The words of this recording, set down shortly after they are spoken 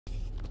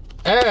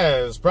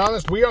As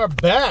promised, we are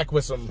back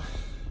with some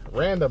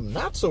random,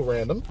 not so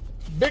random,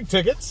 big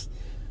tickets.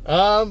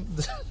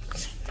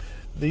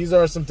 These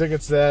are some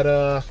tickets that,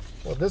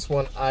 well, this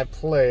one I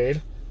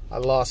played. I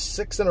lost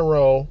 6 in a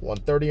row, won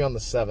 30 on the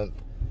 7th.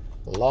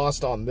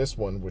 Lost on this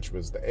one, which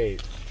was the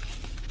 8th.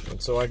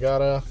 And so I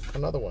got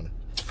another one.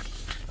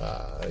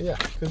 Yeah,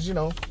 because, you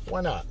know,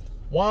 why not?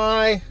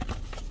 Why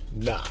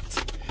not?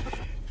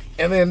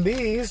 And then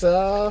these,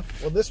 well,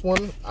 this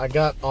one I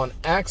got on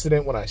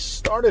accident when I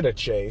started a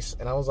chase,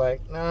 and I was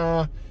like,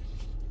 nah,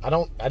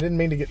 I didn't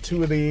mean to get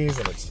 2 of these,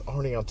 and it's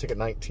already on ticket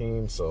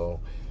 19, so,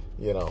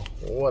 you know,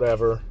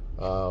 whatever.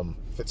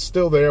 If it's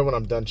still there when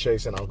I'm done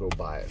chasing, I'll go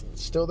buy it.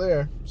 It's still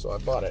there, so I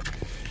bought it.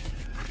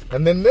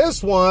 And then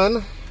this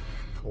one,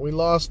 we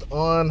lost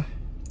on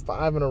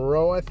 5 in a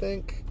row, I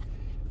think,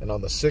 and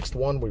on the 6th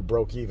one, we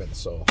broke even,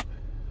 so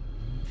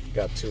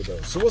got 2 of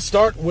those. So we'll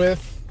start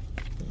with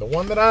the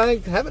one that I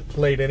haven't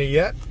played any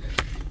yet,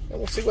 and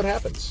we'll see what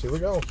happens. Here we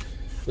go.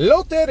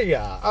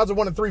 Loteria. Odds of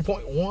 1 in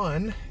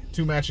 3.1.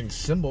 2 matching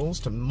symbols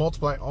to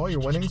multiply all your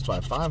winnings by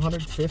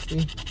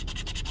 550,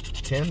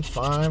 10,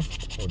 5,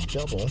 or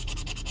double.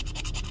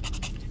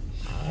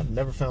 I've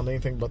never found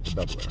anything but the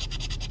doubler.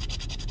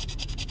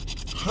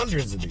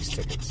 Hundreds of these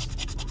tickets.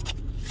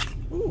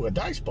 Ooh, a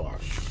dice bar.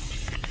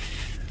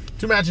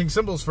 2 matching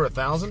symbols for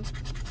 1,000,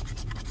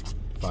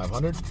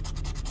 500,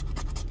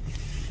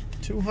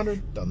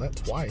 200, done that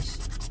twice,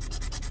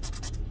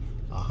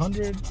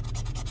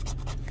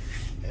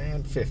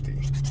 150.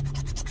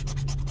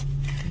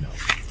 No.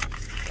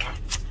 Ah,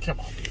 come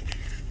on, dude.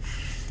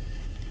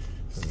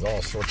 This is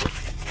all sorts of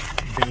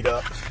beat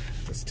up,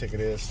 this ticket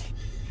is.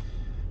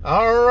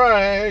 All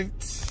right,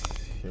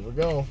 here we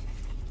go.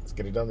 Let's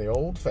get it done the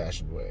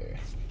old-fashioned way.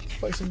 Let's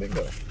play some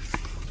bingo.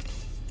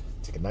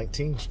 Ticket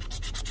 19.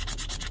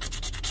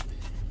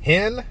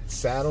 Hen,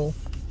 saddle,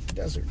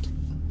 desert.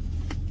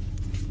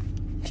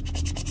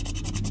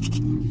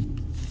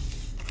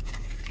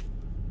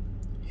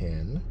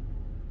 Hen,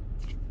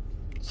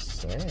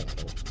 saddle,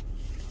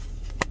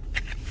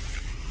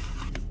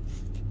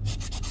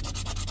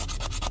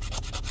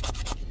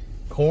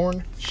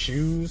 corn,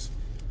 shoes,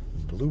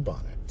 blue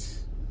bonnet.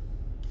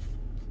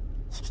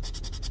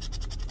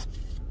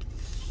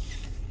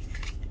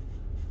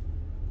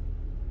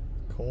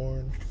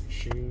 Corn,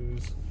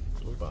 shoes,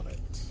 blue bonnet.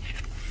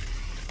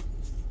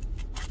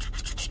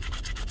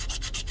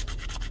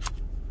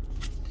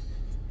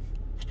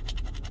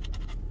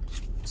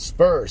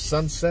 Spur,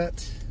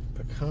 sunset,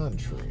 pecan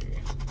tree.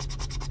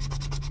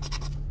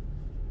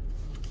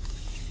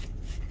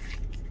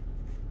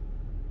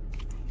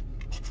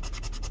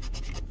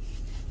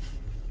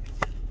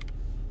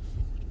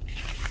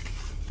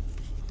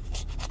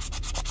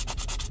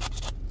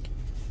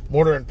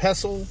 Mortar and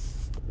pestle,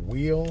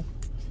 wheel,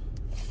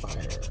 fire.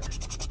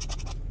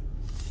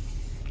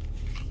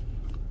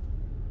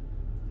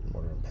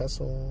 Mortar and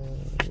pestle,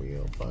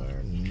 wheel,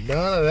 fire.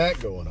 None of that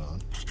going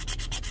on.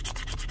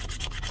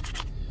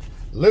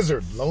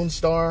 Lizard, Lone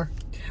Star,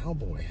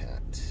 cowboy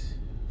hat.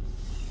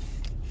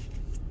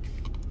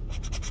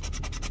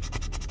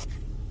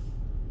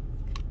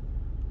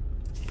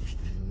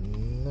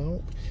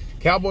 Nope.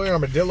 Cowboy,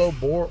 armadillo,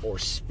 boar, or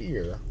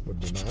spear would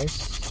be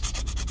nice.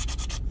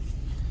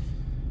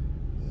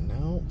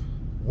 Nope.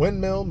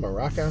 Windmill,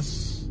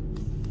 maracas,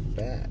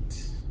 bat.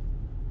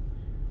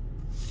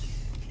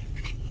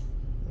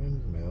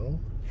 Windmill,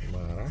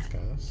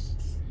 maracas,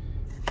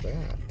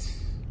 bat.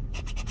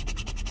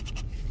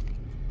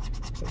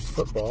 There's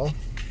football,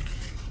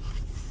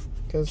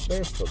 because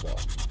there's football.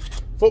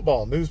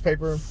 Football,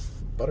 newspaper,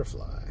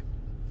 butterfly.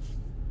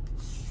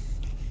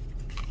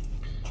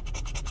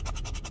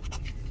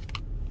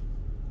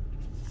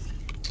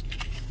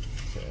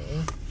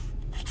 Okay.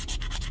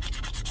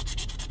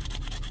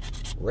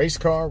 Race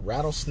car,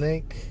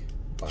 rattlesnake,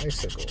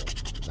 bicycle.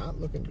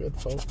 Not looking good,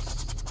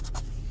 folks.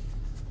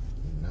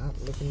 Not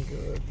looking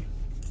good.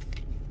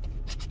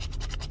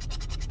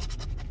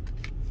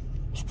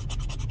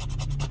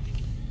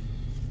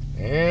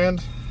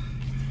 And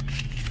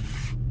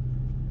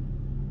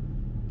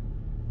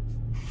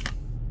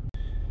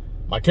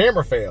my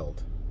camera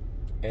failed.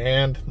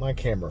 And my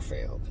camera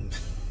failed.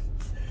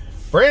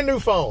 Brand new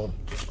phone.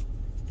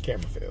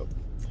 Camera failed.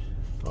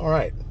 All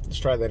right, let's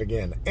try that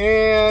again.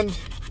 And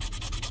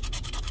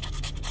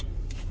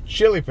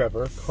chili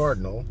pepper,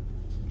 cardinal,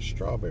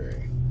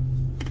 strawberry.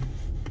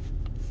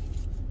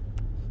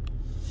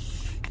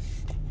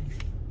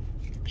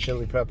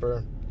 Chili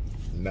pepper,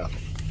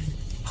 nothing.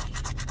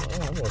 Well,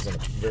 that wasn't a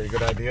very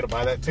good idea to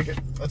buy that ticket.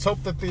 Let's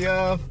hope that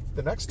the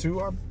next 2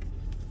 are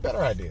better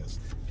ideas.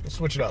 We'll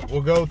switch it up.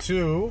 We'll go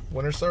to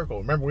Winner's Circle.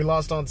 Remember, we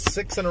lost on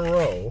 6 in a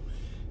row.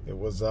 It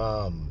was,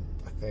 I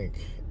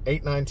think,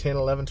 8, 9, 10,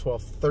 11,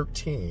 12,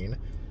 13.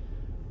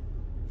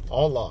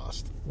 All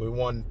lost. We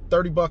won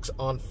 30 bucks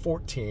on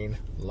 14,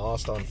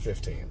 lost on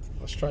 15.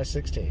 Let's try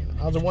 16.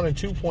 Odds of 1 in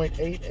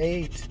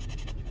 2.88.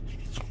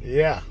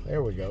 Yeah,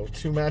 there we go.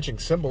 2 matching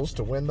symbols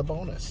to win the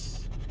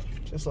bonus.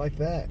 Just like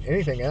that.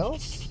 Anything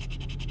else?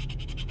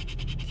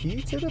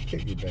 Key to the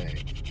piggy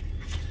bank.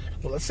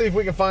 Well, let's see if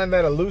we can find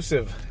that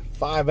elusive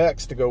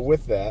 5X to go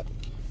with that.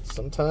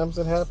 Sometimes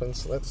it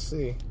happens. Let's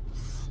see.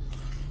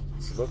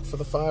 Let's look for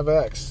the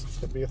 5X.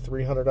 Could be a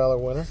 $300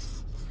 winner.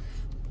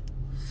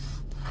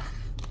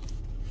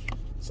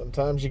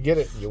 Sometimes you get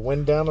it. You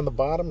win down on the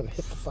bottom and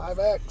hit the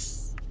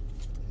 5X.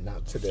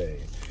 Not today.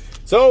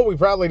 So we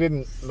probably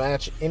didn't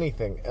match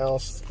anything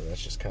else.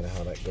 That's just kind of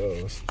how that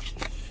goes.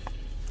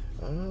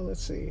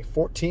 Let's see.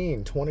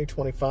 14, 20,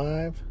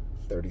 25,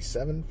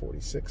 37,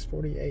 46,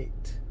 48.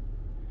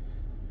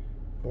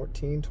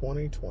 14,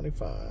 20,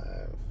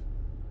 25.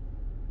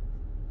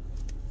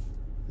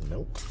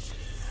 Nope.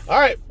 All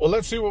right, well,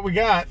 let's see what we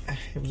got.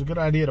 It was a good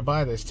idea to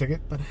buy this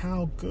ticket, but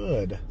how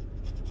good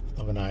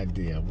of an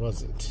idea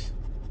was it?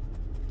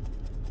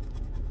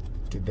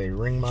 Did they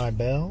ring my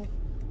bell?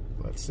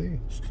 Let's see.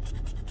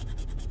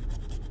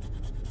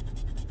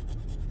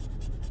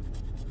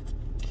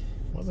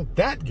 Wasn't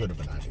that good of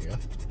an idea,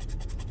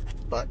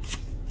 but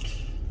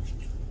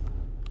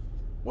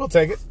we'll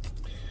take it.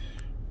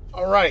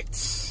 All right.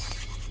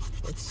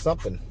 That's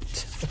something.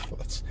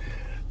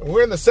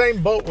 We're in the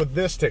same boat with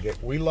this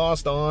ticket. We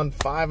lost on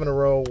 5 in a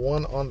row,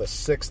 one on the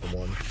 6th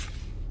one.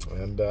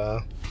 And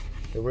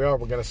here we are.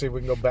 We're going to see if we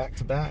can go back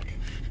to back.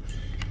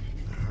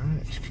 All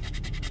right.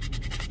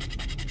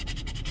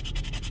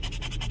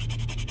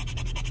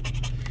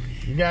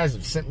 You guys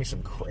have sent me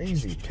some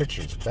crazy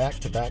pictures, back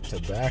to back to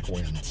back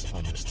wins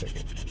on this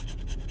ticket.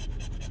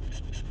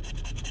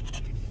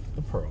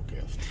 The Pearl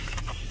gift.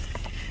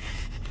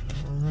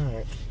 All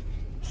right.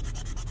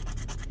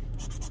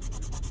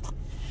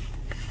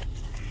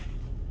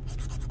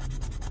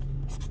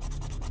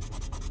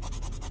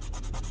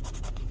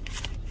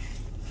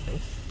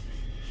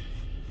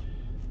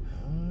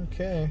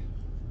 Okay.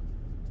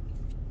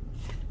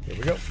 Here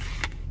we go.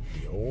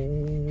 The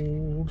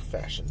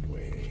old-fashioned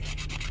way.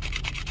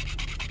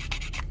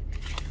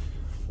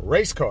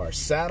 Race car,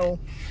 saddle,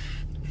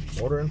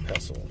 mortar and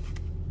pestle.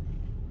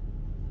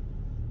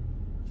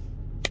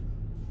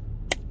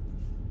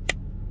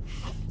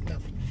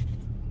 Nothing.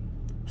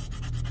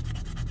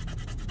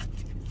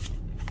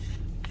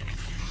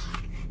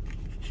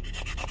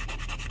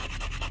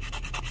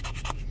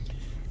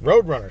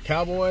 Roadrunner,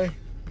 cowboy,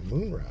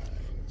 moonrise.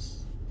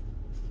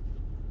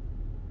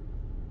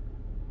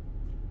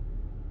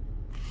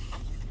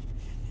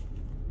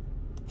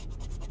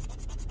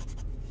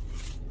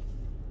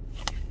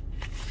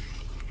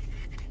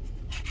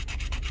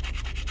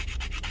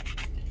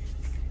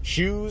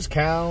 Shoes,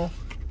 cow,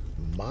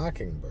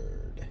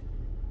 mockingbird.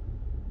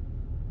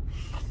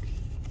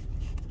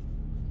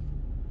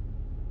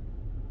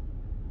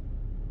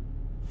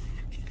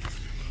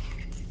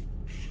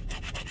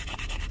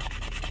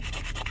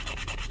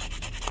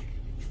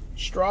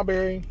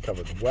 Strawberry,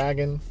 covered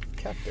wagon,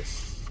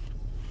 cactus.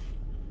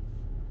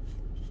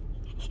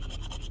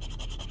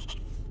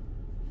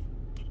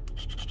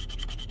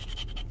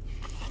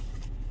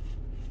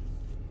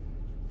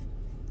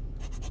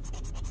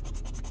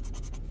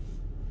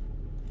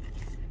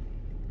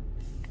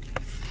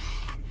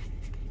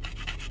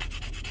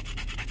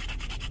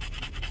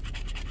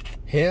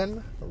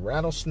 Hen,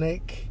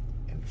 rattlesnake,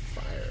 and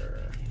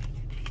fire.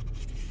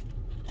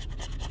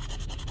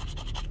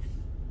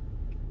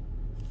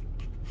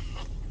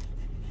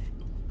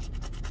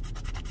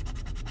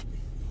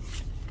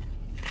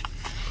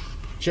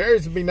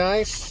 Cherries would be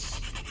nice.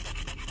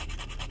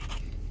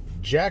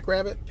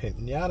 Jackrabbit,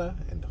 pinata,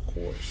 and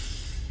horse.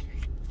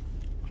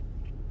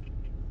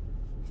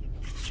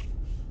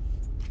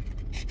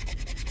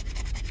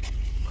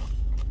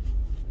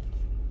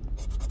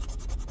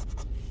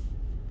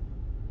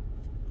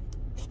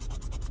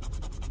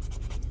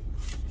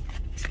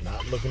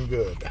 Not looking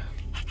good.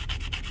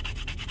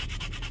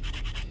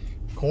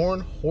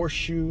 Corn,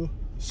 horseshoe,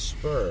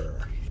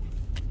 spur.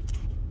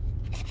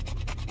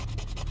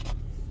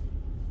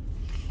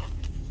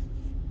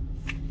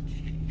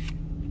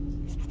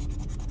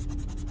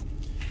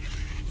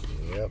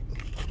 Yep,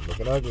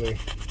 looking ugly.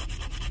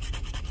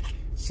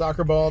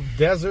 Soccer ball,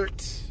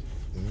 desert,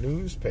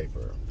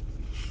 newspaper.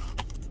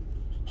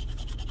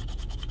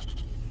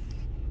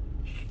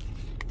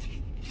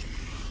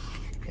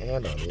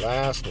 And our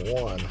last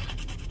one.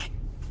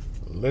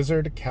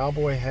 Lizard,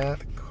 cowboy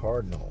hat,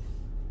 cardinal.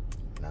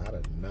 Not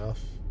enough.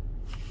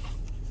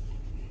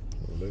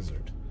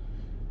 Lizard.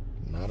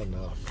 Not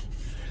enough.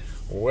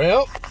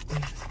 Well,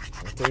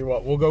 I'll tell you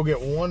what, we'll go get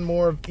one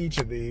more of each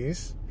of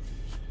these,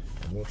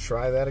 and we'll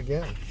try that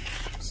again.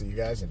 See you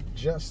guys in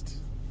just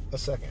a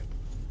second.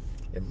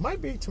 It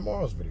might be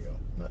tomorrow's video.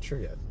 Not sure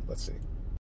yet. Let's see.